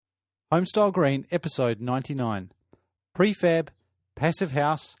Homestyle Green, episode 99. Prefab, passive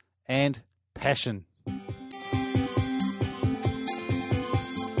house, and passion.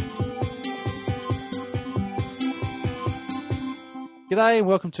 G'day and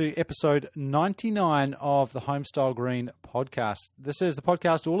welcome to episode 99 of the Homestyle Green podcast. This is the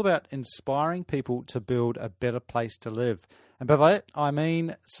podcast all about inspiring people to build a better place to live. And by that, I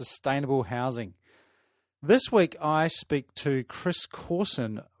mean sustainable housing. This week, I speak to Chris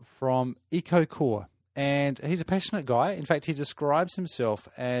Corson from EcoCore, and he's a passionate guy. In fact, he describes himself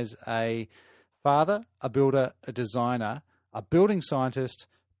as a father, a builder, a designer, a building scientist,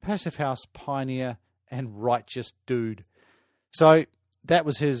 passive house pioneer, and righteous dude. So that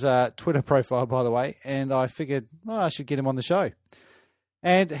was his Twitter profile, by the way, and I figured, well, I should get him on the show.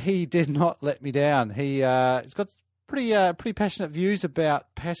 And he did not let me down. He's got pretty passionate views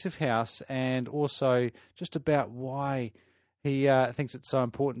about passive house and also just about why he thinks it's so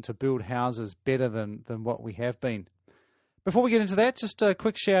important to build houses better than what we have been. Before we get into that, just a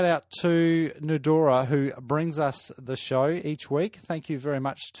quick shout out to Nudura, who brings us the show each week. Thank you very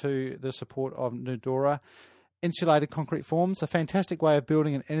much to the support of Nudura. Insulated concrete forms, a fantastic way of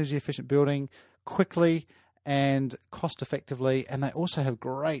building an energy efficient building quickly and cost effectively, and they also have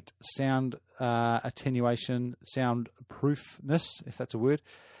great sound attenuation, sound proofness, if that's a word.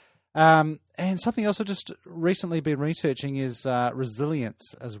 And something else I've just recently been researching is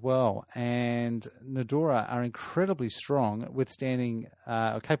resilience as well. And Nudura are incredibly strong,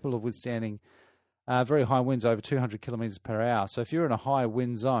 capable of withstanding very high winds over 200 kilometers per hour. So if you're in a high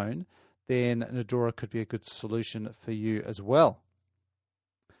wind zone, then Nudura could be a good solution for you as well.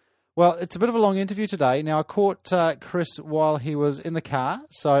 Well, it's a bit of a long interview today. Now, I caught Chris while he was in the car,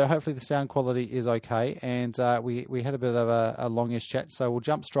 so hopefully the sound quality is okay, and we had a bit of a longish chat, so we'll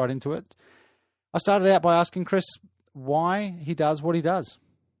jump straight into it. I started out by asking Chris why he does what he does.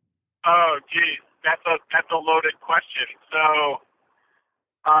 Oh, geez, that's a loaded question. So,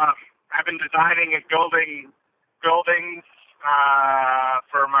 I've been designing and building buildings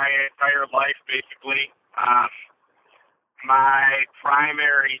for my entire life, basically. My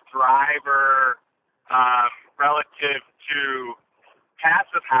primary driver relative to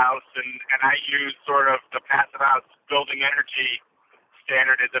passive house, and I use sort of the passive house building energy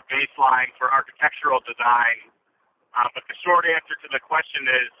standard as a baseline for architectural design. But the short answer to the question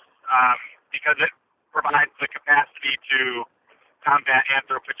is because it provides the capacity to combat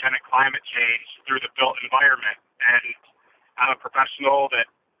anthropogenic climate change through the built environment. And I'm a professional that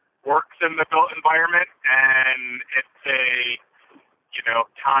works in the built environment, and it's a,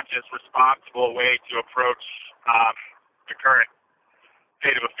 conscious, responsible way to approach the current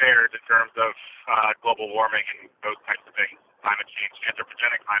state of affairs in terms of global warming and those types of things, climate change,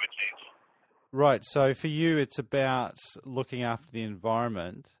 anthropogenic climate change. Right, so for you it's about looking after the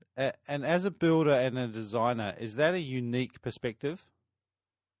environment. And as a builder and a designer, is that a unique perspective?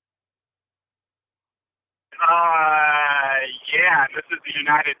 Yeah, this is the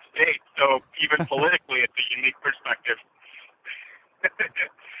United States, so even politically, it's a unique perspective.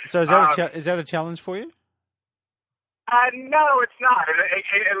 So is that a challenge for you? No, it's not.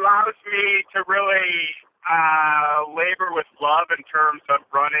 It allows me to really labor with love in terms of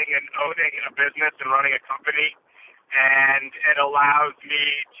running and owning a business and running a company, and it allows me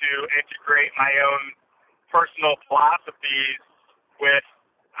to integrate my own personal philosophies with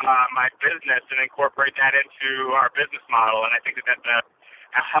my business and incorporate that into our business model. And I think that's a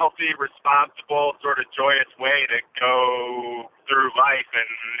healthy, responsible, sort of joyous way to go through life and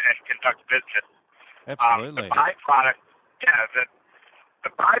conduct business. Absolutely. The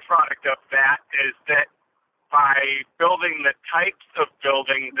byproduct of that is that by building the types of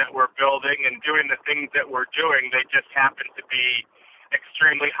buildings that we're building and doing the things that we're doing, they just happen to be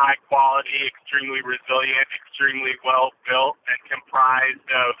extremely high quality, extremely resilient, extremely well built, and comprised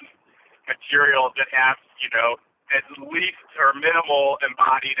of materials that have, as least or minimal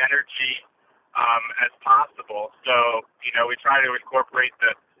embodied energy as possible. So, we try to incorporate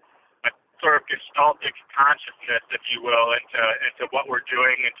a sort of gestaltic consciousness, if you will, into what we're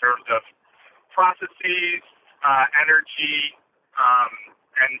doing in terms of processes, energy,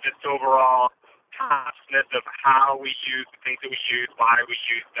 and just overall consciousness of how we use the things that we use, why we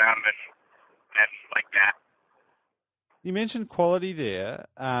use them, and like that. You mentioned quality there,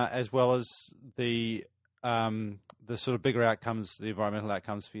 as well as the sort of bigger outcomes, the environmental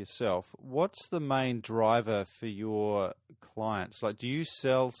outcomes for yourself. What's the main driver for your clients? Like, do you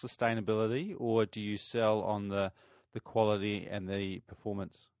sell sustainability, or do you sell on the quality and the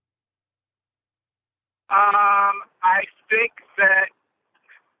performance? I think that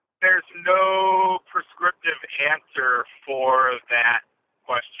there's no prescriptive answer for that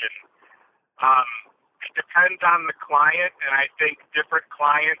question. Um, it depends on the client, and I think different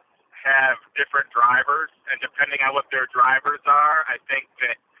clients have different drivers, and depending on what their drivers are, I think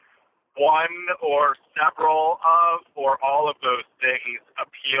that one or several of or all of those things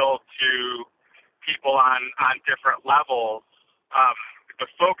appeal to people on different levels. The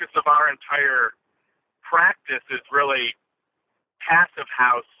focus of our entire practice is really passive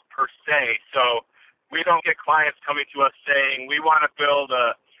house per se. So we don't get clients coming to us saying we want to build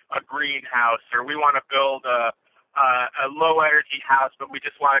a greenhouse or we want to build a low energy house, but we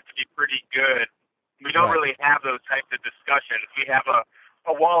just want it to be pretty good. We don't really have those types of discussions. We have a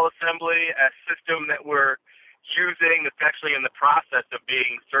wall assembly, a system that we're using that's actually in the process of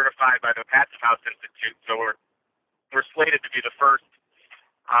being certified by the Passive House Institute. So we're slated to be the first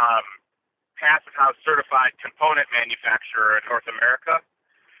Passive House certified component manufacturer in North America,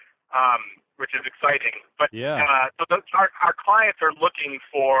 which is exciting. But so our clients are looking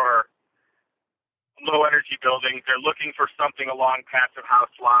for low energy buildings. They're looking for something along Passive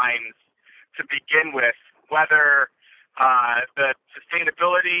House lines to begin with, whether the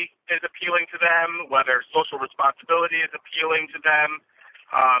sustainability is appealing to them, whether social responsibility is appealing to them,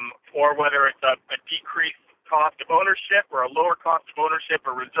 or whether it's a decreased cost of ownership or a lower cost of ownership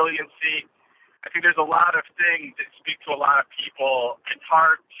or resiliency. I think there's a lot of things that speak to a lot of people. It's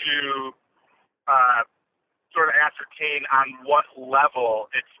hard to sort of ascertain on what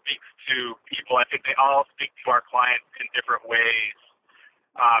level it speaks to people. I think they all speak to our clients in different ways.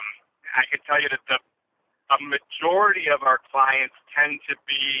 I can tell you that a majority of our clients tend to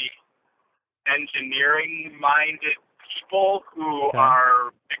be engineering-minded people who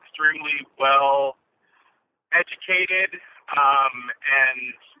are extremely well educated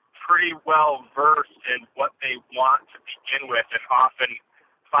and pretty well versed in what they want to begin with, and often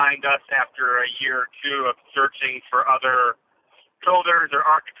find us after a year or two of searching for other builders or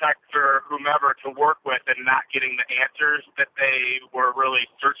architects or whomever to work with and not getting the answers that they were really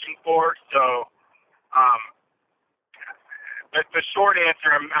searching for. So the short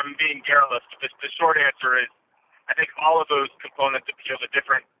answer, I'm being garrulous, but the short answer is I think all of those components appeal to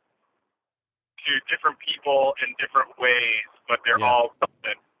different people in different ways, but they're all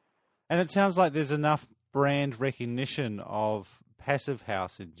relevant. And it sounds like there's enough brand recognition of Passive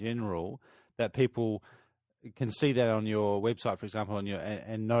House in general that people can see that on your website, for example,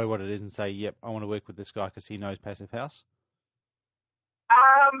 and know what it is and say, yep, I want to work with this guy because he knows Passive House?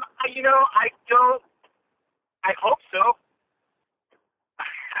 I hope so.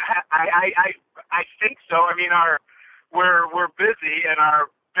 I think so. I mean, we're busy and our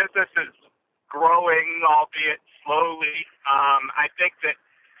business is growing, albeit slowly. I think that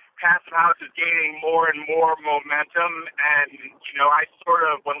Passive House is gaining more and more momentum, and I sort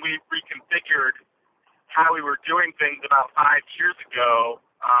of, when we reconfigured how we were doing things about 5 years ago,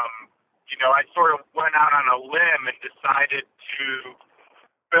 I sort of went out on a limb and decided to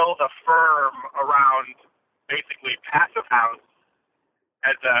build a firm around basically Passive House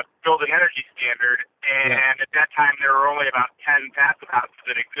as a building energy standard, and at that time there were only about 10 passive houses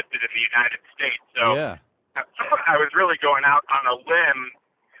that existed in the United States. So I was really going out on a limb,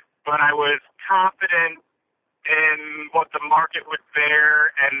 but I was confident in what the market would bear,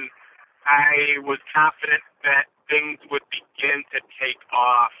 and I was confident that things would begin to take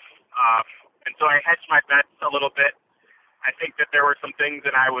off. And so I hedged my bets a little bit. I think that there were some things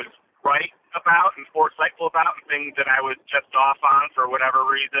that I was right about and foresightful about, and things that I was just off on for whatever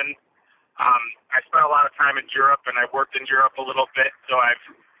reason. I spent a lot of time in Europe, and I worked in Europe a little bit, so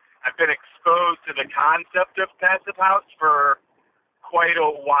I've been exposed to the concept of Passive House for quite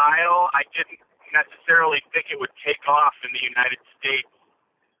a while. I didn't necessarily think it would take off in the United States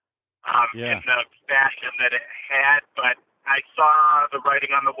in the fashion that it had, but I saw the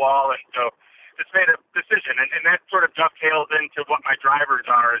writing on the wall, and so just made a decision, and that sort of dovetails into what my drivers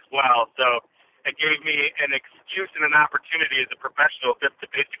are as well. So it gave me an excuse and an opportunity as a professional to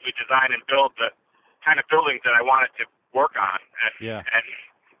basically design and build the kind of buildings that I wanted to work on.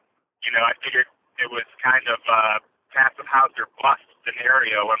 And I figured it was kind of a passive house or bust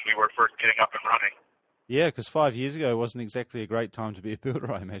scenario when we were first getting up and running. Yeah, because 5 years ago wasn't exactly a great time to be a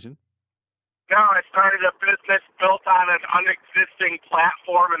builder, I imagine. No, I started a business built on an unexisting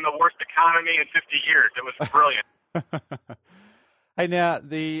platform in the worst economy in 50 years. It was brilliant. Hey, now,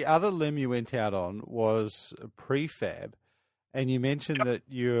 the other limb you went out on was Prefab, and you mentioned that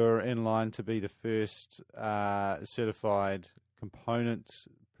you're in line to be the first certified component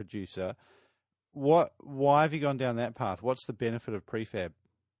producer. Why have you gone down that path? What's the benefit of Prefab?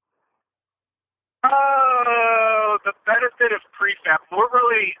 Oh, the benefit of Prefab, we're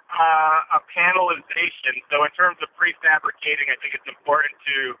really a panelization. So in terms of prefabricating, I think it's important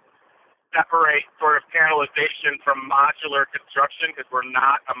to separate sort of panelization from modular construction because we're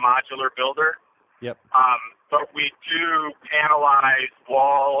not a modular builder. Yep. But we do panelize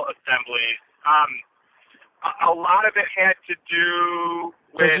wall assemblies. A lot of it had to do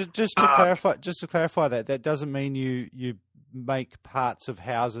with... So just to clarify that doesn't mean you make parts of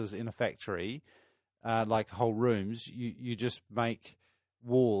houses in a factory, like whole rooms. You just make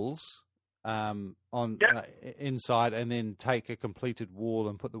walls inside, and then take a completed wall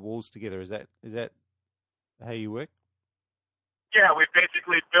and put the walls together. Is that how you work? Yeah, we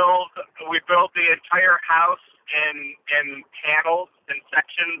basically build the entire house in panels and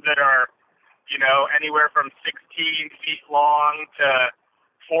sections that are, anywhere from 16 feet long to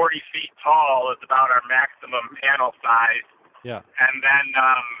 40 feet tall is about our maximum panel size. Yeah. And then,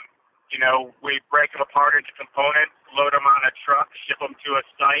 we break them apart into components, load them on a truck, ship them to a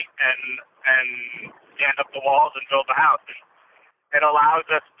site, and stand up the walls and build the house. It allows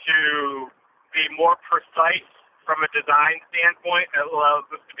us to be more precise from a design standpoint. It allows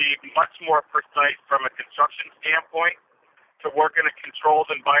us to be much more precise from a construction standpoint, to work in a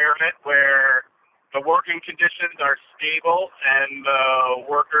controlled environment where the working conditions are stable and the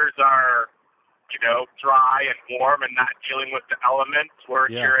workers are, dry and warm and not dealing with the elements. We're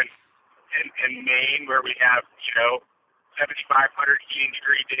here in Maine, where we have, 7,500 heating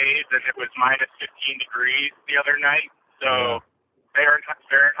degree days, and it was minus 15 degrees the other night. So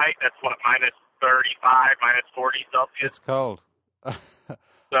Fahrenheit, that's what, minus 35, minus 40 Celsius. It's cold.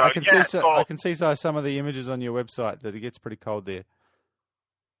 So, I can cold. I can see some of the images on your website that it gets pretty cold there.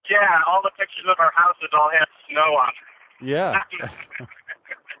 Yeah, all the pictures of our houses all have snow on them. Yeah.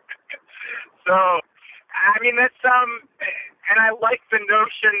 So, I mean, that's and I like the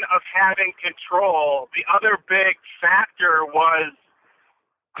notion of having control. The other big factor was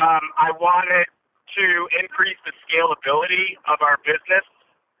I wanted to increase the scalability of our business.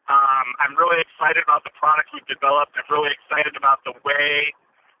 I'm really excited about the products we've developed. I'm really excited about the way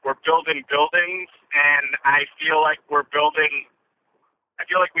we're building buildings, and I feel like we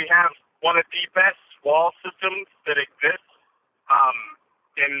have one of the best wall systems that exists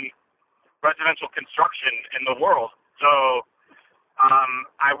in residential construction in the world. So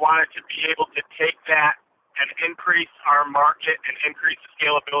I wanted to be able to take that and increase our market and increase the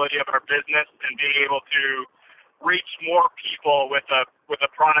scalability of our business and be able to reach more people with a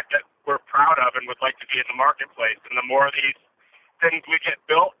product that we're proud of and would like to be in the marketplace. And the more of these things we get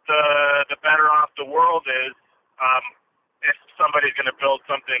built, the better off the world is if somebody's going to build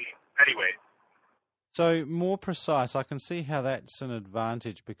something anyway. So more precise, I can see how that's an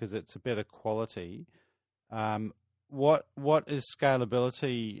advantage because it's a better quality. What is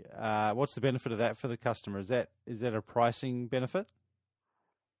scalability? What's the benefit of that for the customer? Is that a pricing benefit?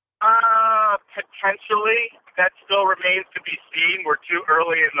 Potentially. That still remains to be seen. We're too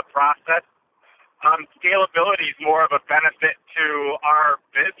early in the process. Scalability is more of a benefit to our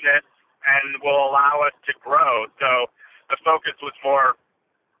business and will allow us to grow. So the focus was more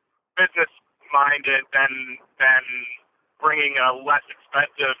business-minded than bringing a less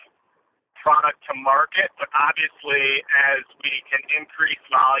expensive product to market. But obviously, as we can increase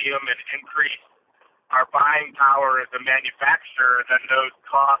volume and increase our buying power as a manufacturer, then those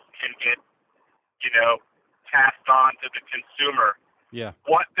costs can get, passed on to the consumer. Yeah.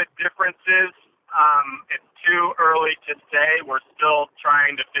 What the difference is, it's too early to say. We're still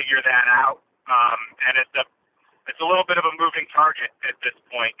trying to figure that out, and it's a little bit of a moving target at this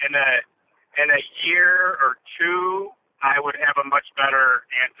point. In a year or two, I would have a much better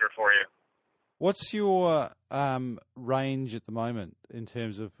answer for you. What's your range at the moment in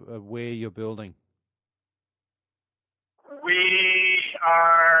terms of where you're building? We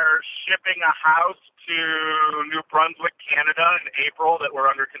are shipping a house to New Brunswick, Canada in April that we're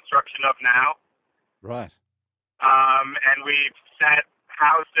under construction of now. Right. And we've set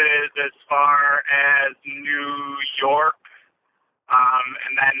houses as far as New York,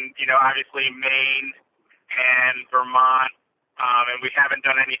 and then, obviously Maine and Vermont, and we haven't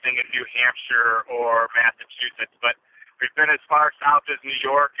done anything in New Hampshire or Massachusetts, but we've been as far south as New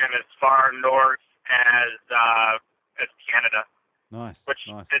York and as far north as Canada. Nice. Which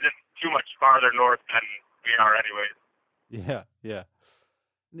nice. isn't too much farther north than we are anyways. Yeah.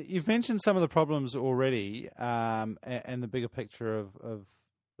 You've mentioned some of the problems already, and the bigger picture of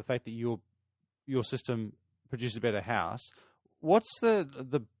the fact that your system produces a better house. What's the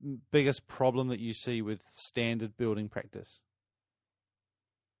biggest problem that you see with standard building practice?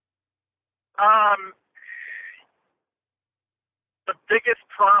 The biggest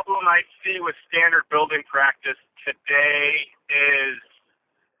problem I see with standard building practice today is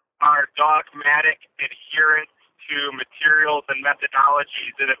our dogmatic adherence to materials and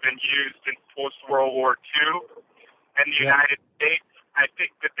methodologies that have been used since post-World War II in the United States. I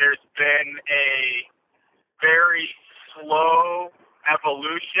think that there's been a very slow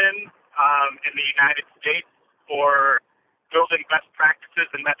evolution in the United States for building best practices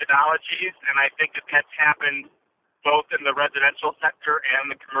and methodologies, and I think that that's happened both in the residential sector and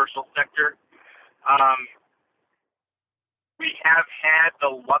the commercial sector. We have had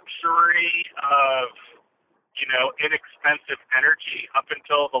the luxury of, inexpensive energy up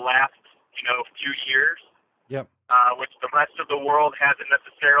until the last, few years. Yep. Which the rest of the world hasn't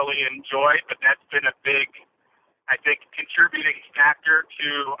necessarily enjoyed, but that's been a big, I think, contributing factor to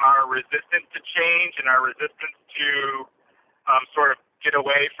our resistance to change and our resistance to sort of get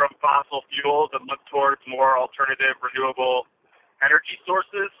away from fossil fuels and look towards more alternative, renewable energy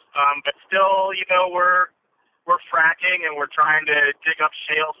sources. But still, we're fracking and we're trying to dig up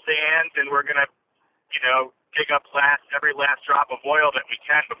shale sands, and we're going to, dig up every last drop of oil that we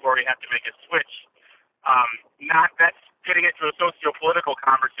can before we have to make a switch. That's getting into a socio-political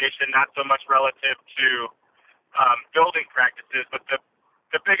conversation, not so much relative to building practices, but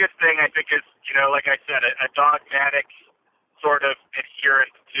the biggest thing I think is, like I said, a dogmatic sort of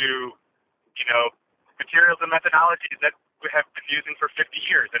adherence to, materials and methodologies that we have been using for 50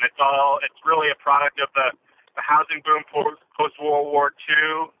 years, and it's really a product of the housing boom post-World War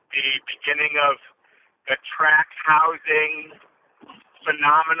II, the beginning of the tract housing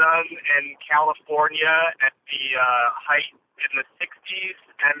phenomenon in California at the height in the 60s,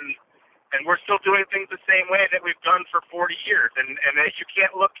 and we're still doing things the same way that we've done for 40 years. And you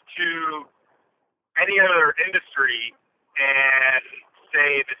can't look to any other industry and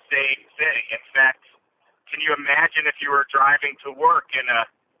say the same thing. In fact, can you imagine if you were driving to work in a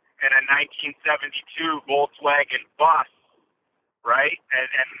 1972 Volkswagen bus, right?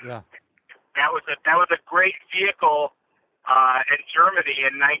 And yeah. that was a great vehicle in Germany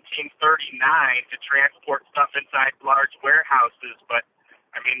in 1939 to transport stuff inside large warehouses, but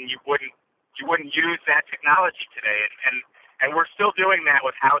I mean you wouldn't use that technology today, and we're still doing that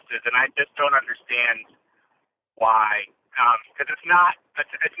with houses, and I just don't understand why. Because it's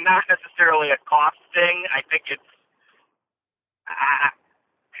not necessarily a cost thing. I think it's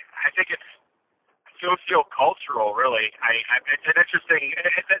sociocultural, really.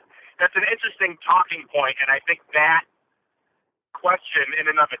 That's an interesting talking point, and I think that question in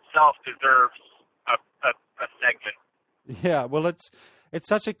and of itself deserves a segment. Yeah, well, it's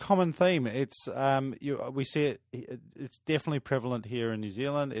such a common theme. It's we see it. It's definitely prevalent here in New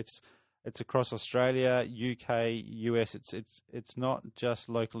Zealand. It's across Australia, UK, US. It's not just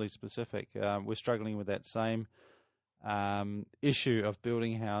locally specific. We're struggling with that same issue of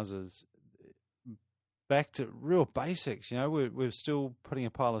building houses back to real basics. We're still putting a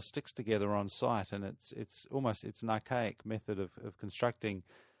pile of sticks together on site, and it's almost an archaic method of constructing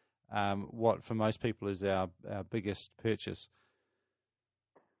what for most people is our biggest purchase.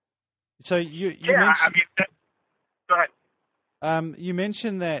 So you mentioned, go ahead. You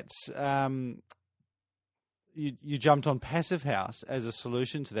mentioned that you jumped on Passive House as a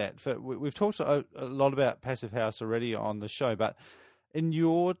solution to that. We've talked a lot about Passive House already on the show, but in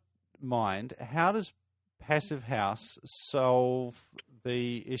your mind, how does Passive House solve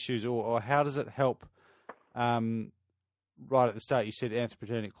the issues, or how does it help? Right at the start, you said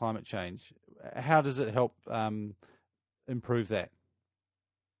anthropogenic climate change. How does it help improve that?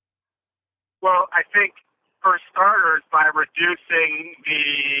 Well, I think for starters, by reducing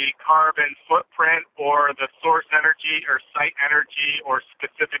the carbon footprint or the source energy or site energy or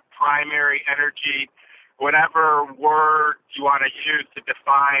specific primary energy, whatever word you want to use to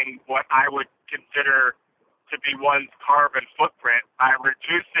define what I would consider to be one's carbon footprint, by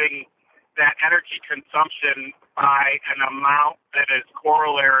reducing that energy consumption by an amount that is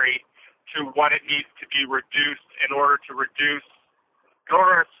corollary to what it needs to be reduced in order to reduce,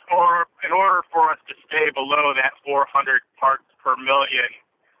 or in order for us to stay below that 400 parts per million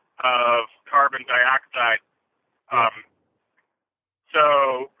of carbon dioxide.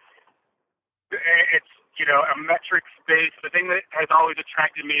 So it's, a metric space. The thing that has always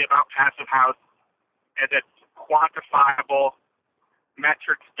attracted me about Passive House is its quantifiable,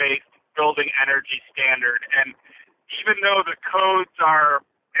 metrics-based building energy standard. And even though the codes are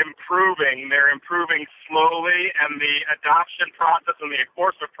improving, they're improving slowly, and the adoption process and the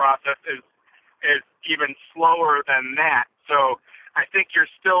enforcement process is even slower than that. So I think you're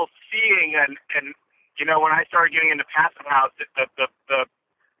still seeing, and when I started getting into Passive House, the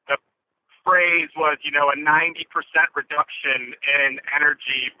phrase was, a 90% reduction in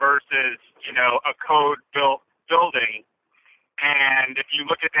energy versus, a code-built building. And if you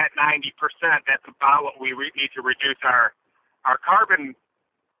look at that 90%, that's about what we need to reduce our carbon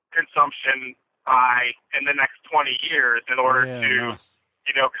consumption by in the next 20 years in order to, nice.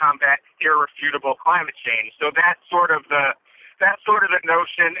 combat irrefutable climate change. So that's sort of the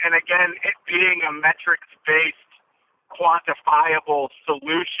notion. And again, it being a metrics-based, quantifiable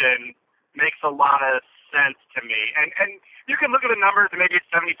solution makes a lot of sense to me. And you can look at the numbers, and maybe it's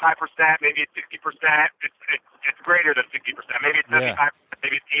 75%, maybe it's 60%. It's greater than 60%. Maybe it's 75%,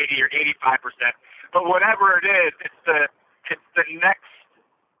 maybe it's 80 or 85%. But whatever it is, it's the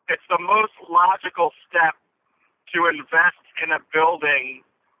most logical step to invest in a building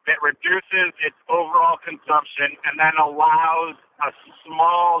that reduces its overall consumption and then allows a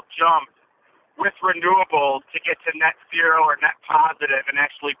small jump with renewables to get to net zero or net positive and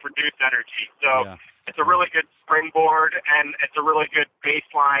actually produce energy. So it's a really good springboard, and it's a really good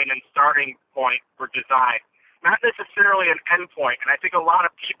baseline and starting point for design. Not necessarily an end point. And I think a lot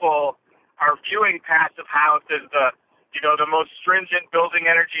of people are viewing Passive House as the most stringent building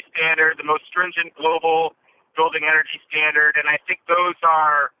energy standard, the most stringent global building energy standard. And I think those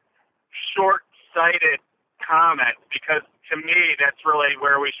are short-sighted comments, because to me, that's really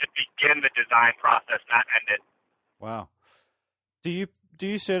where we should begin the design process, not end it. Wow. Do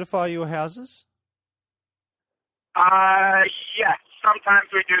you certify your houses? Yes.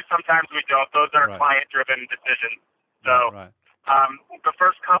 Sometimes we do, sometimes we don't. Those are client-driven decisions. So the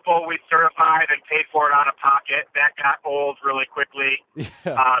first couple we certified and paid for it out of pocket. That got old really quickly.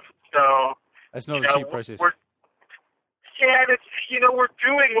 Yeah. So that's not a cheap process. We're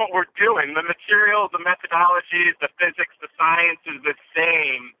doing what we're doing. The materials, the methodologies, the physics, the science is the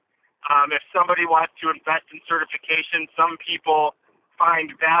same. If somebody wants to invest in certification, some people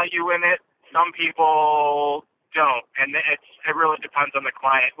find value in it. Some people don't, and it really depends on the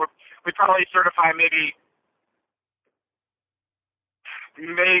client. We probably certify maybe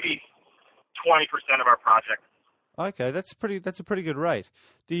 20% of our projects. Okay, that's a pretty good rate.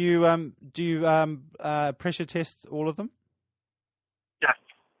 Do you pressure test all of them? Yes.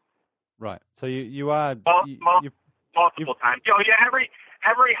 Right. So you are multiple times.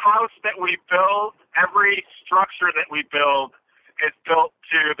 Every house that we build, every structure that we build is built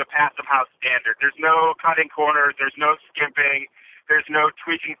to the Passive House standard. There's no cutting corners. There's no skimping. There's no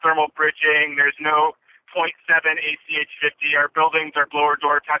tweaking thermal bridging. There's no 0.7 ACH50. Our buildings are blower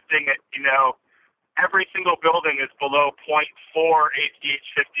door testing at, every single building is below 0.4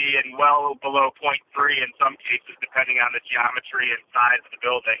 ACH50 and well below 0.3 in some cases, depending on the geometry and size of the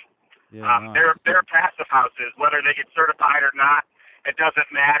building. Yeah, nice. They're Passive Houses. Whether they get certified or not, it doesn't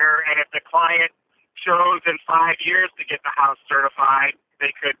matter. And if the client chose in 5 years to get the house certified,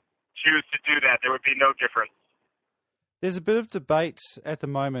 they could choose to do that. There would be no difference. There's a bit of debate at the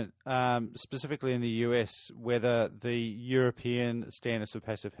moment, specifically in the US, whether the European standards for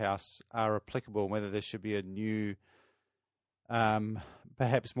Passive House are applicable, and whether there should be a new,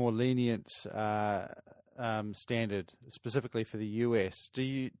 perhaps more lenient standard specifically for the US. Do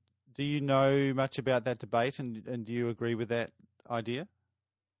you know much about that debate, and do you agree with that idea?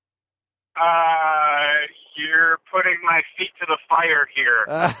 You're putting my feet to the fire here.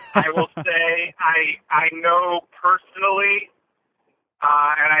 I will say I know personally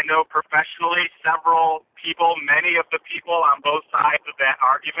and I know professionally several people, many of the people on both sides of that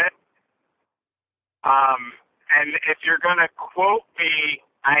argument. And if you're going to quote me,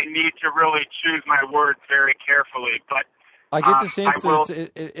 I need to really choose my words very carefully. But I get the sense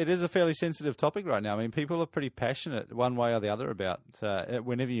that it is a fairly sensitive topic right now. I mean, people are pretty passionate one way or the other about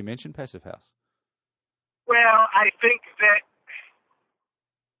whenever you mention Passive House. Well, I think that,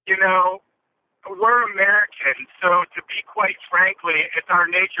 we're Americans, so to be quite frankly, it's our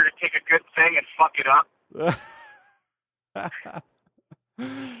nature to take a good thing and fuck it up.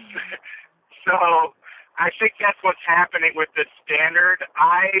 So I think that's what's happening with this standard.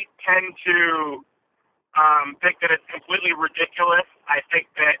 I tend to think that it's completely ridiculous. I think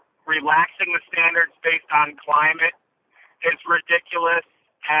that relaxing the standards based on climate is ridiculous,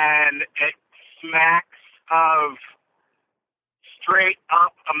 and it smacks of straight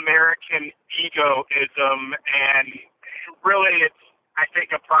up American egoism, and really it's, I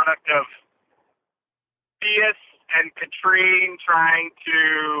think, a product of Theus and Katrine trying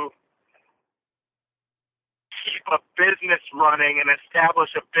to keep a business running and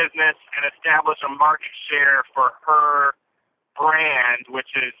establish a business and establish a market share for her brand,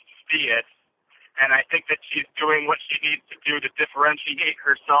 which is Theus. And I think that she's doing what she needs to do to differentiate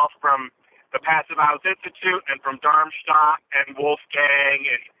herself from the Passive House Institute and from Darmstadt and Wolfgang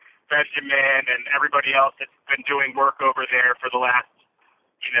and Benjamin and everybody else that's been doing work over there for the last,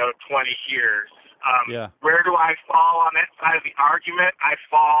 20 years. Yeah. Where do I fall on that side of the argument? I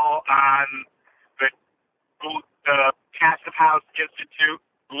fall on the Passive House Institute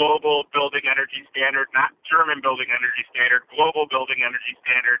Global Building Energy Standard, not German Building Energy Standard, Global Building Energy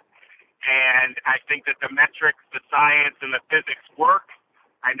Standard. And I think that the metrics, the science, and the physics work.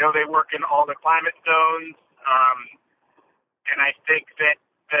 I know they work in all the climate zones. And I think that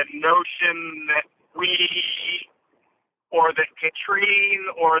the notion that we or that Katrine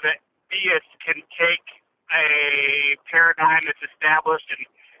or that Bias can take a paradigm that's established and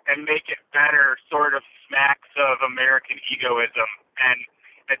make it better sort of smacks of American egoism. And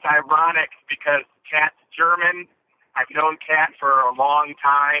it's ironic because Kat's German. I've known Kat for a long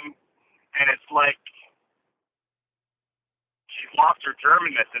time, and it's like she's lost her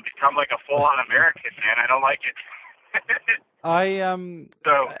Germanness and become like a full-on American, man. I don't like it. I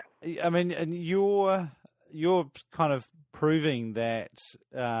mean, and you're kind of proving that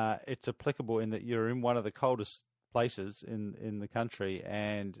it's applicable in that you're in one of the coldest places in the country,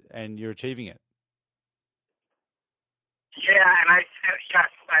 and you're achieving it. Yeah, and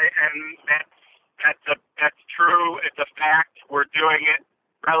that's true. It's a fact. We're doing it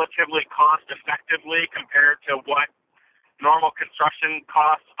relatively cost effectively compared to what normal construction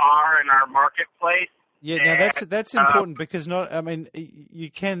costs are in our marketplace. Yeah, now that's important because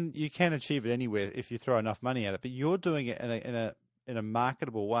you can achieve it anywhere if you throw enough money at it, but you're doing it in a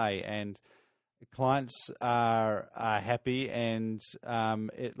marketable way, and clients are happy, and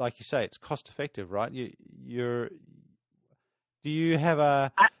like you say, it's cost effective, right? Do you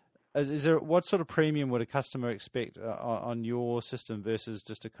have what sort of premium would a customer expect on your system versus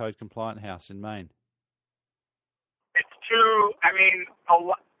just a code compliant house in Maine?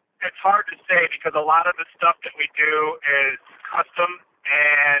 It's hard to say because a lot of the stuff that we do is custom,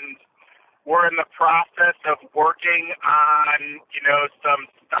 and we're in the process of working on, some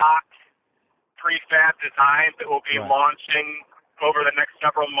stock prefab designs that we'll be launching over the next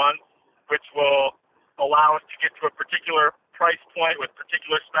several months, which will allow us to get to a particular price point with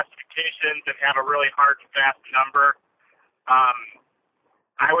particular specifications and have a really hard and fast number.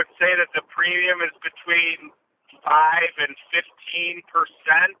 I would say that the premium is between 5 and 15%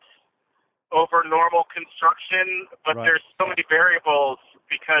 over normal construction, but there's so many variables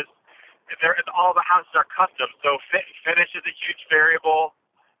because all the houses are custom. So finish is a huge variable,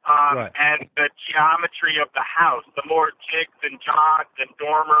 and the geometry of the house. The more jigs and jogs and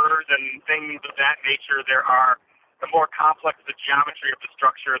dormers and things of that nature there are, the more complex the geometry of the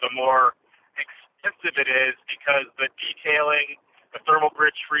structure, the more expensive it is because the detailing, the thermal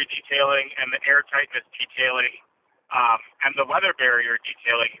bridge-free detailing, and the airtightness detailing, and the weather barrier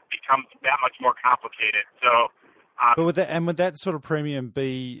detailing becomes that much more complicated. So, but would that sort of premium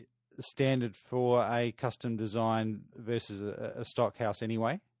be standard for a custom design versus a stock house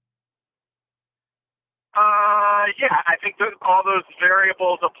anyway? Yeah, I think all those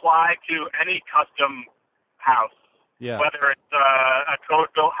variables apply to any custom house. Yeah. Whether it's a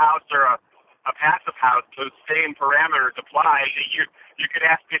code-built house or a passive house, those same parameters apply. You could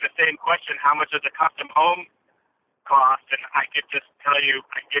ask me the same question: how much does a custom home cost? And I could just tell you,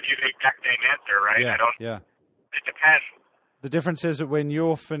 I give you the exact same answer, right? Yeah. It depends. The difference is that when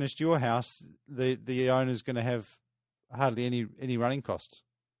you're finished your house, the owner's going to have hardly any running costs.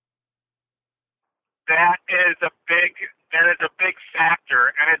 That is a big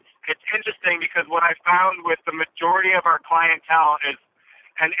factor, and it's interesting because what I found with the majority of our clientele is,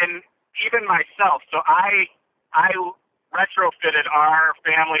 and even myself. So I retrofitted our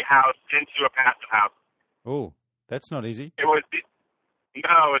family house into a passive house. Oh, that's not easy. No,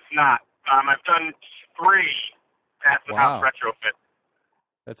 it's not. I've done 3 passive house retrofits.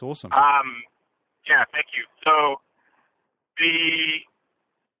 That's awesome. Yeah, thank you. So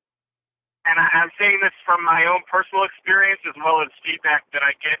and I'm saying this from my own personal experience as well as feedback that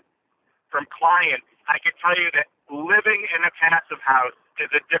I get from clients. I can tell you that living in a passive house is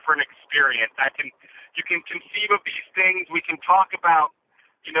a different experience. You can conceive of these things. We can talk about,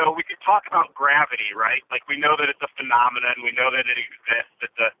 we can talk about gravity, right? Like we know that it's a phenomenon. We know that it exists.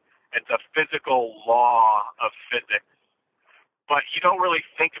 It's a physical law of physics. But you don't really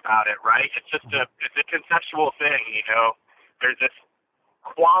think about it, right? It's a conceptual thing, There's this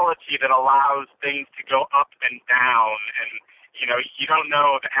quality that allows things to go up and down, and you don't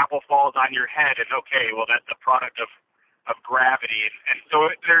know the apple falls on your head and okay, well that's a product of gravity, and so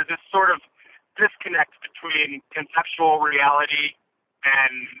there's this sort of disconnect between conceptual reality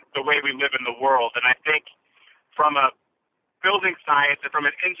and the way we live in the world. And I think from a building science and from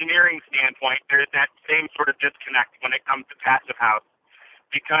an engineering standpoint, there's that same sort of disconnect when it comes to passive house,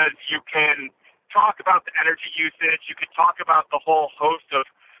 because you can talk about the energy usage, you could talk about the whole host of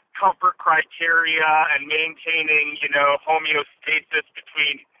comfort criteria and maintaining, homeostasis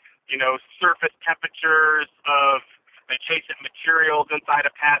between, surface temperatures of adjacent materials inside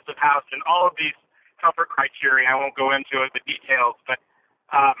a passive house and all of these comfort criteria. I won't go into the details, but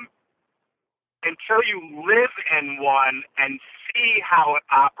until you live in one and see how it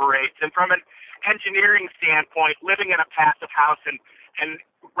operates, and from an engineering standpoint, living in a passive house and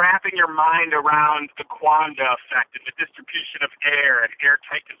wrapping your mind around the quanta effect and the distribution of air and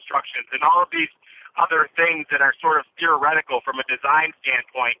airtight constructions and all of these other things that are sort of theoretical from a design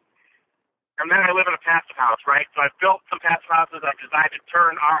standpoint. And then I live in a passive house, right? So I've built some passive houses. I've decided to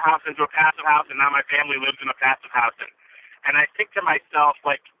turn our house into a passive house, and now my family lives in a passive house. And I think to myself,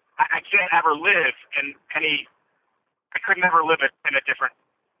 like, I can't ever live in I could never live it in a different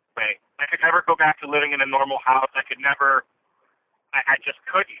way. I could never go back to living in a normal house. I could never, I just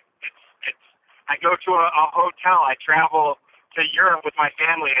couldn't. I go to a hotel. I travel to Europe with my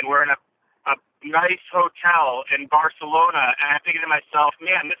family, and we're in a nice hotel in Barcelona, and I'm thinking to myself,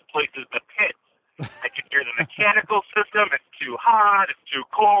 man, this place is the pits. I can hear the mechanical system. It's too hot. It's too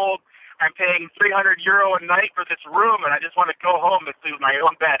cold. I'm paying €300 a night for this room, and I just want to go home and sleep in my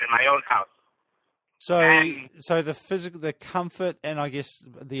own bed in my own house. So the physical, the comfort, and I guess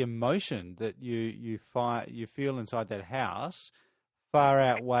the emotion that you feel inside that house far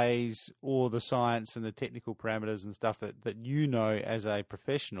outweighs all the science and the technical parameters and stuff that you know as a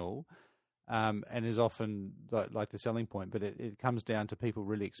professional, and is often like the selling point. But it comes down to people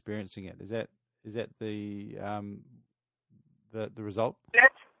really experiencing it. Is that the result?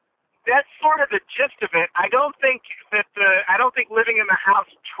 That's sort of the gist of it. I don't think living in the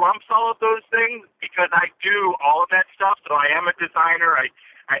house trumps all of those things, because I do all of that stuff. So I am a designer. I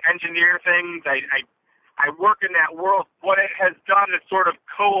engineer things. I work in that world. What it has done is sort of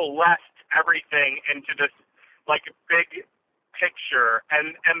coalesced everything into this like big picture,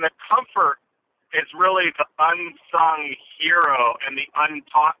 and the comfort is really the unsung hero and the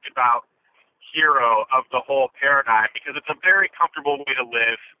untalked about hero of the whole paradigm, because it's a very comfortable way to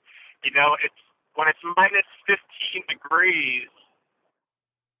live. It's when it's minus 15 degrees,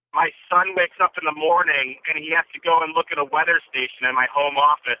 my son wakes up in the morning and he has to go and look at a weather station in my home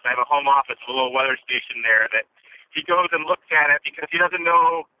office. I have a home office, a little weather station there, that he goes and looks at it because he doesn't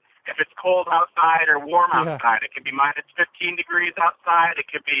know if it's cold outside or warm outside. It could be minus 15 degrees outside. It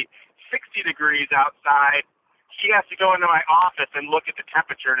could be 60 degrees outside. He has to go into my office and look at the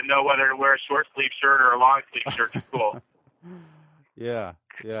temperature to know whether to wear a short sleeve shirt or a long sleeve shirt to school. Yeah,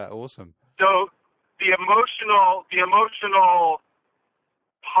 awesome. So the emotional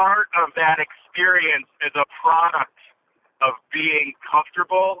part of that experience is a product of being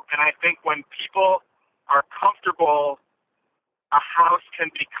comfortable, and I think when people are comfortable, a house can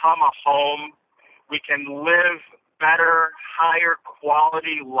become a home. We can live better, higher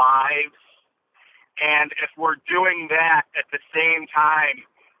quality lives, and if we're doing that at the same time,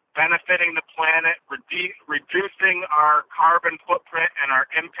 benefiting the planet, reducing our carbon footprint and our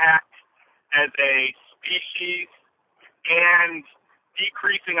impact as a species, and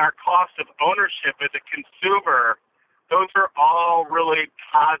decreasing our cost of ownership as a consumer, those are all really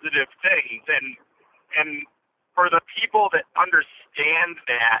positive things. And for the people that understand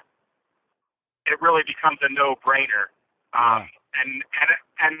that, it really becomes a no-brainer. And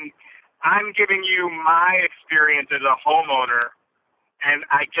I'm giving you my experience as a homeowner, and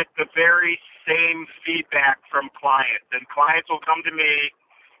I get the very same feedback from clients. And clients will come to me,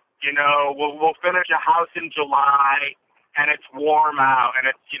 we'll finish a house in July, and it's warm out, and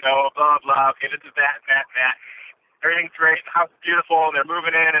it's, blah, blah, okay, this is that. Everything's great, the house is beautiful, and they're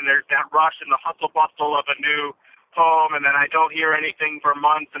moving in, and there's that rush and the hustle-bustle of a new home, and then I don't hear anything for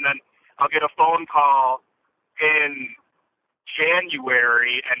months, and then I'll get a phone call in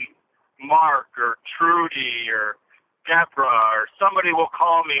January, and Mark or Trudy or Deborah or somebody will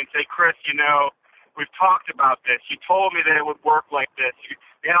call me and say, Chris, we've talked about this. You told me that it would work like this.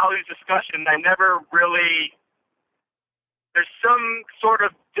 We had all these discussions. I never really, there's some sort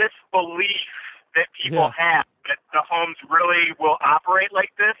of disbelief that people have that the homes really will operate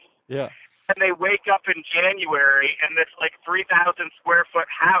like this. Yeah. And they wake up in January and this like 3,000 square foot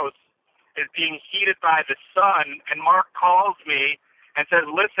house is being heated by the sun, and Mark calls me and says,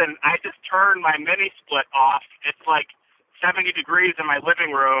 listen, I just turned my mini split off. It's like 70 degrees in my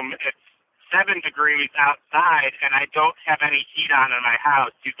living room. It's 7 degrees outside, and I don't have any heat on in my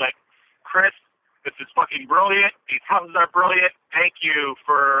house. He's like, Chris, this is fucking brilliant. These houses are brilliant. Thank you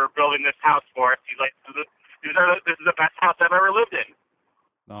for building this house for us. He's like, this is the best house I've ever lived in.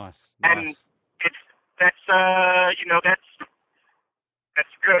 Nice. And that's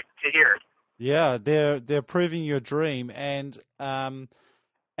good to hear. Yeah, they're proving your dream, and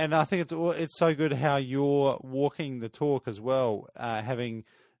And I think it's so good how you're walking the talk as well, having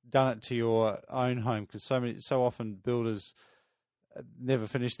done it to your own home, because so often builders never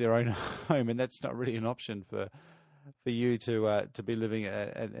finish their own home, and that's not really an option for you to be living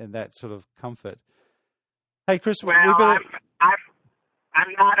in that sort of comfort. Hey, Chris, well, I'm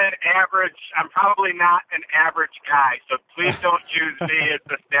not an average. I'm probably not an average guy, so please don't use me as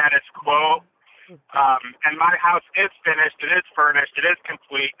the status quo. And my house is finished. It is furnished. It is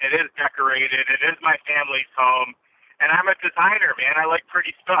complete. It is decorated. It is my family's home. And I'm a designer, man. I like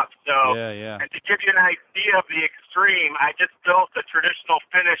pretty stuff. So, yeah. And to give you an idea of the extreme, I just built a traditional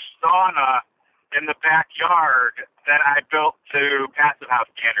finished sauna in the backyard that I built to passive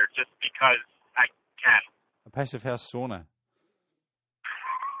house standards just because I can. A passive house sauna.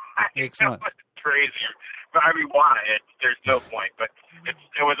 Excellent. It's crazy. But I mean, why? There's no point. But it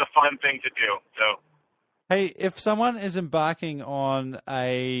was a fun thing to do. So, hey, if someone is embarking on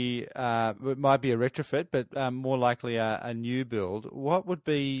it might be a retrofit, but more likely a new build, what would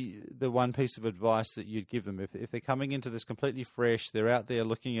be the one piece of advice that you'd give them if they're coming into this completely fresh? They're out there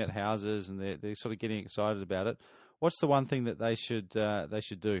looking at houses and they're sort of getting excited about it. What's the one thing that they should do?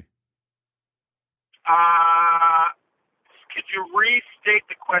 Could you restate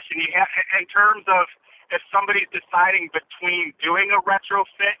the question? In terms of if somebody's deciding between doing a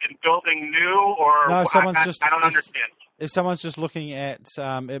retrofit and building new, or no, I don't understand. If someone's just looking at,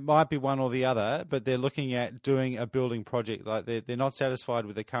 it might be one or the other, but they're looking at doing a building project. Like they're not satisfied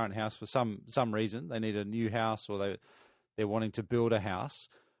with their current house for some reason. They need a new house, or they're wanting to build a house,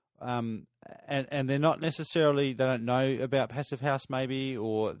 and they're not necessarily, they don't know about passive house maybe,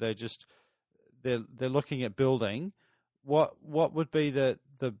 or they're looking at building. What would be the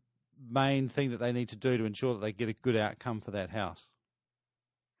main thing that they need to do to ensure that they get a good outcome for that house?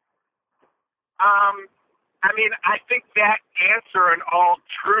 I mean, I think that answer in all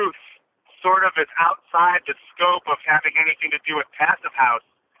truth sort of is outside the scope of having anything to do with passive house.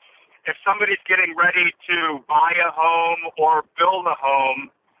 If somebody's getting ready to buy a home or build a home,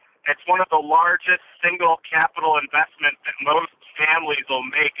 it's one of the largest single capital investments that most families will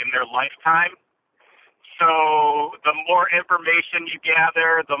make in their lifetime. So the more information you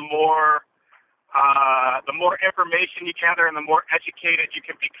gather, the more information you gather and the more educated you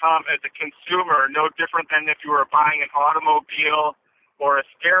can become as a consumer, no different than if you were buying an automobile or a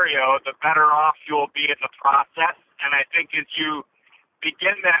stereo, the better off you'll be in the process. And I think as you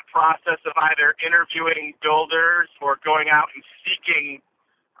begin that process of either interviewing builders or going out and seeking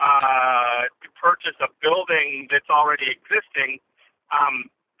to purchase a building that's already existing,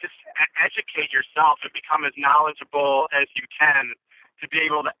 just educate yourself and become as knowledgeable as you can to be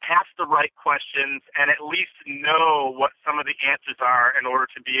able to ask the right questions and at least know what some of the answers are in order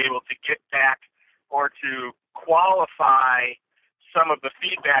to be able to get back or to qualify some of the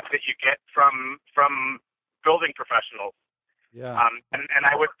feedback that you get from building professionals. Yeah. And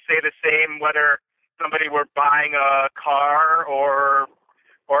I would say the same whether somebody were buying a car or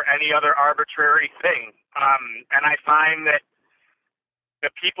any other arbitrary thing. And I find that the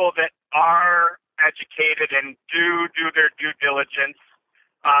people that are educated and do their due diligence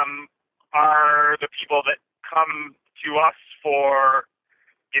are the people that come to us for,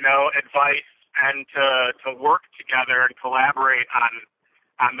 advice and to work together and collaborate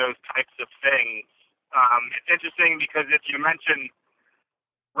on those types of things. It's interesting because if you mention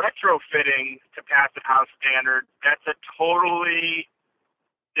retrofitting to passive house standards, that's a totally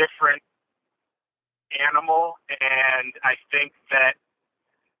different animal, and I think that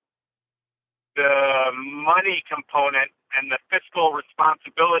the money component and the fiscal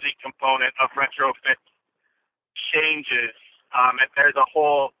responsibility component of retrofits changes. And there's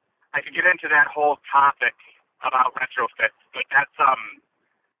I could get into that whole topic about retrofits, but that's,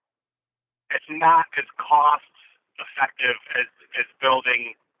 it's not as cost effective as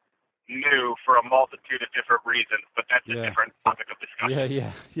building new for a multitude of different reasons, but that's a different topic of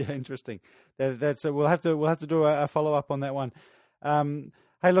discussion. Yeah. Interesting. That's we'll have to do a follow up on that one.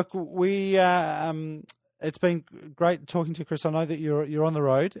 Hey, look, it's been great talking to you, Chris. I know that you're on the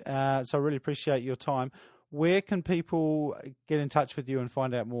road, so I really appreciate your time. Where can people get in touch with you and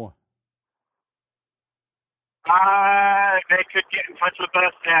find out more? They could get in touch with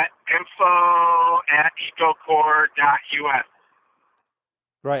us at info@ecocore.us.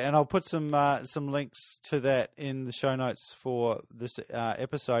 Great, and I'll put some links to that in the show notes for this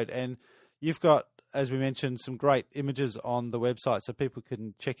episode. And you've got, as we mentioned, some great images on the website, so people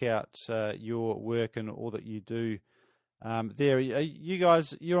can check out your work and all that you do there. You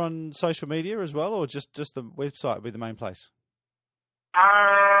guys, you're on social media as well, or just the website would be the main place?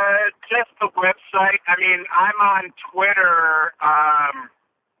 Just the website. I mean, I'm on Twitter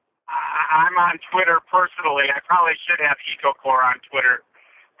I'm on Twitter personally. I probably should have EcoCore on Twitter,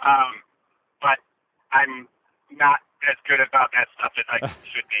 but I'm not as good about that stuff as I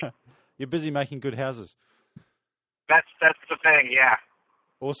should be. You're busy making good houses. That's the thing, yeah.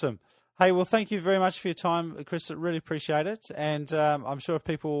 Awesome. Hey, well, thank you very much for your time, Chris. I really appreciate it. And I'm sure if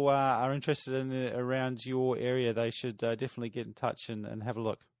people are interested in around your area, they should definitely get in touch and have a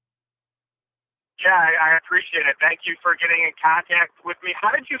look. Yeah, I appreciate it. Thank you for getting in contact with me. How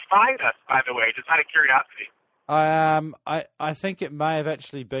did you find us, by the way, just out of curiosity? I think it may have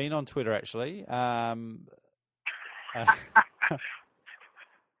actually been on Twitter, actually.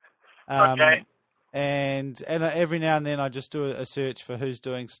 Okay. And every now and then I just do a search for who's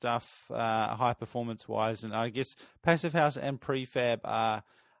doing stuff high performance wise, and I guess Passive House and Prefab are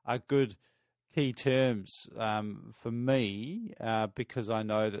good key terms for me because I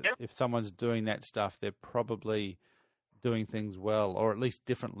know that if someone's doing that stuff, they're probably doing things well, or at least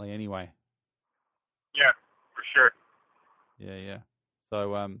differently anyway. Yeah, for sure. Yeah.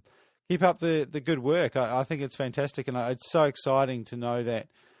 So keep up the good work. I think it's fantastic, and it's so exciting to know that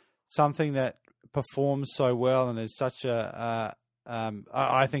something that performs so well and is such I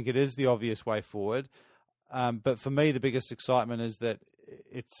think it is the obvious way forward. But for me, the biggest excitement is that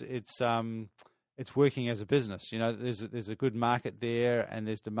it's working as a business. You know, there's a good market there and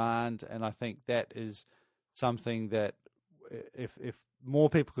there's demand, and I think that is something that if more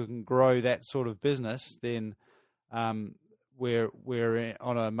people can grow that sort of business, then we're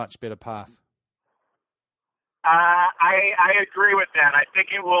on a much better path. I agree with that. I think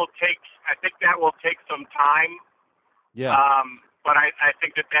that will take some time. Yeah. But I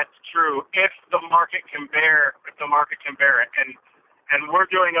think that's true if the market can bear it, and we're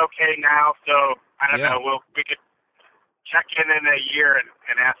doing okay now. So I don't know. We could check in a year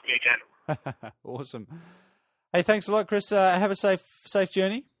and ask me again. Awesome. Hey, thanks a lot, Chris. Have a safe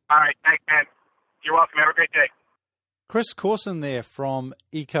journey. All right, thanks, man. You're welcome. Have a great day. Chris Corson there from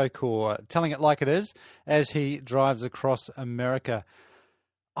EcoCore, telling it like it is as he drives across America.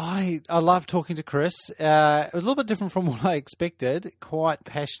 I love talking to Chris. A little bit different from what I expected, quite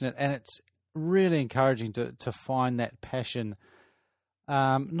passionate, and it's really encouraging to find that passion,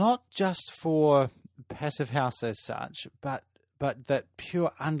 not just for Passive House as such, but that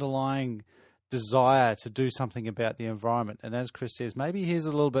pure underlying desire to do something about the environment. And as Chris says, maybe he's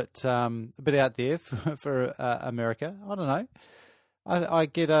a little bit out there for America. I don't know.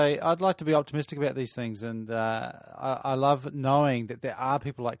 I'd like to be optimistic about these things, and I love knowing that there are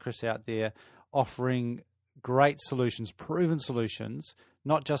people like Chris out there offering great solutions, proven solutions,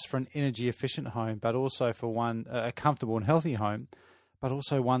 not just for an energy efficient home, but also for a comfortable and healthy home, but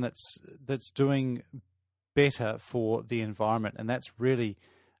also one that's doing better for the environment. And that's really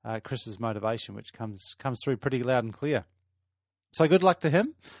Chris's motivation, which comes through pretty loud and clear. So good luck to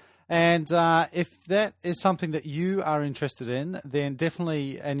him. And if that is something that you are interested in, then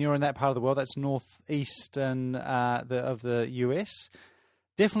definitely, and you're in that part of the world, that's northeastern of the US,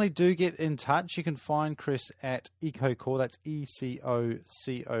 definitely do get in touch. You can find Chris at EcoCore, that's ECOCOR.US,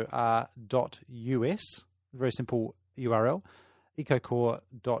 very simple URL,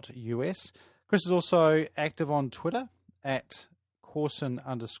 ecocore.us. Chris is also active on Twitter at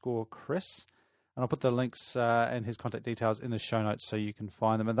Corson_Chris. And I'll put the links and his contact details in the show notes so you can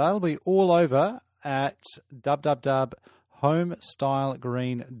find them. And they'll be all over at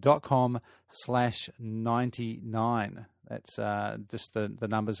www.homestylgreen.com/99. That's just the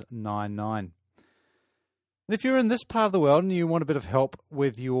numbers 99. And if you're in this part of the world and you want a bit of help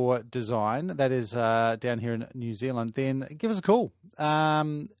with your design, that is down here in New Zealand, then give us a call.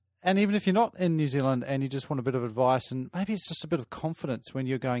 And even if you're not in New Zealand and you just want a bit of advice, and maybe it's just a bit of confidence when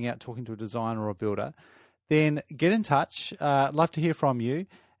you're going out talking to a designer or a builder, then get in touch. Love to hear from you.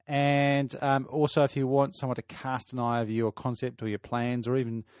 And also if you want someone to cast an eye over your concept or your plans, or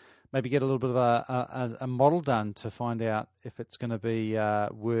even maybe get a little bit of a model done to find out if it's going to be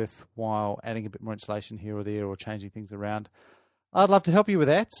worthwhile adding a bit more insulation here or there or changing things around, I'd love to help you with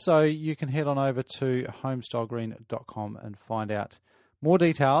that. So you can head on over to homestylegreen.com and find out more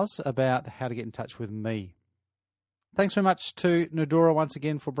details about how to get in touch with me. Thanks very much to Nudura once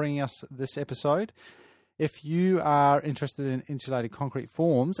again for bringing us this episode. If you are interested in insulated concrete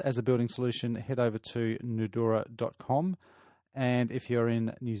forms as a building solution, head over to nudura.com. And if you're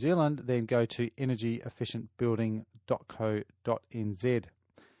in New Zealand, then go to energyefficientbuilding.co.nz.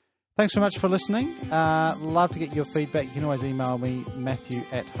 Thanks so much for listening. Love to get your feedback. You can always email me,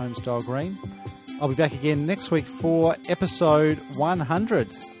 Matthew@homestylegreen. I'll be back again next week for episode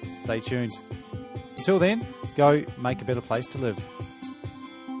 100. Stay tuned. Until then, go make a better place to live.